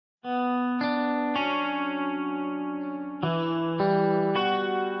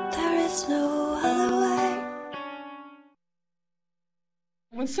there's no other way.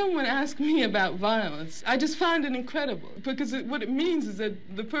 When someone asks me about violence, I just find it incredible because what it means is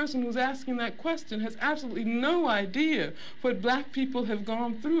that the person who's asking that question has absolutely no idea what black people have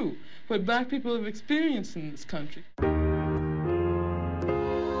gone through, what black people have experienced in this country.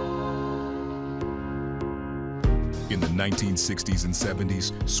 In the 1960s and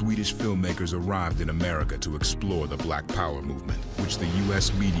 70s, Swedish filmmakers arrived in America to explore the Black Power movement, which the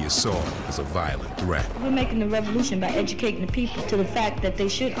U.S. media saw as a violent threat. We're making the revolution by educating the people to the fact that they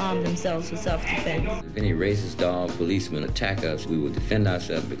should arm themselves for self-defense. If any racist dog policemen attack us, we will defend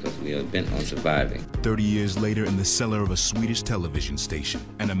ourselves because we are bent on surviving. 30 years later, in the cellar of a Swedish television station,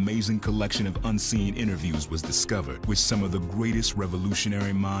 an amazing collection of unseen interviews was discovered with some of the greatest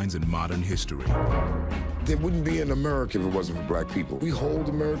revolutionary minds in modern history. There wouldn't be an America if it wasn't for black people. We hold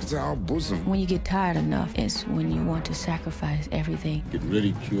America to our bosom. When you get tired enough, it's when you want to sacrifice everything. Get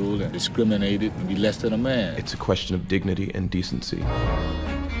ridiculed and discriminated and be less than a man. It's a question of dignity and decency.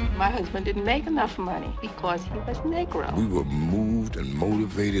 My husband didn't make enough money because he was Negro. We were moved and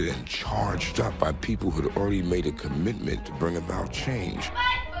motivated and charged up by people who had already made a commitment to bring about change.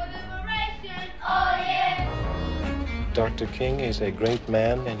 Fight for liberation, oh yeah! Dr. King is a great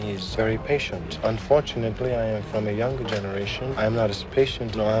man and he's very patient. Unfortunately, I am from a younger generation. I am not as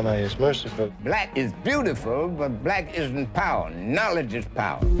patient nor am I as merciful. Black is beautiful, but black isn't power. Knowledge is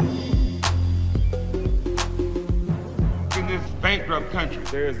power. In this bankrupt country,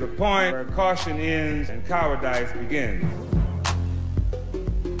 there is a point where caution ends and cowardice begins.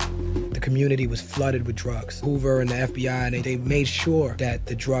 The community was flooded with drugs. Hoover and the FBI, and they made sure that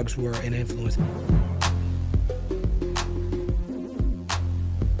the drugs were an influence.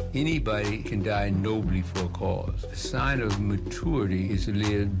 Anybody can die nobly for a cause. The sign of maturity is to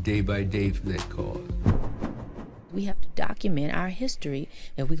live day by day for that cause. We have to document our history.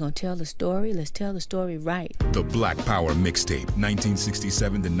 If we're going to tell the story, let's tell the story right. The Black Power Mixtape,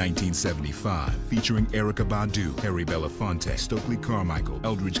 1967 to 1975, featuring Erykah Badu, Harry Belafonte, Stokely Carmichael,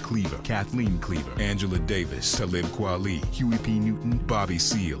 Eldridge Cleaver, Kathleen Cleaver, Angela Davis, Talib Kweli, Huey P. Newton, Bobby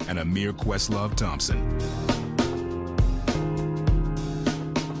Seale, and Amir Questlove Thompson.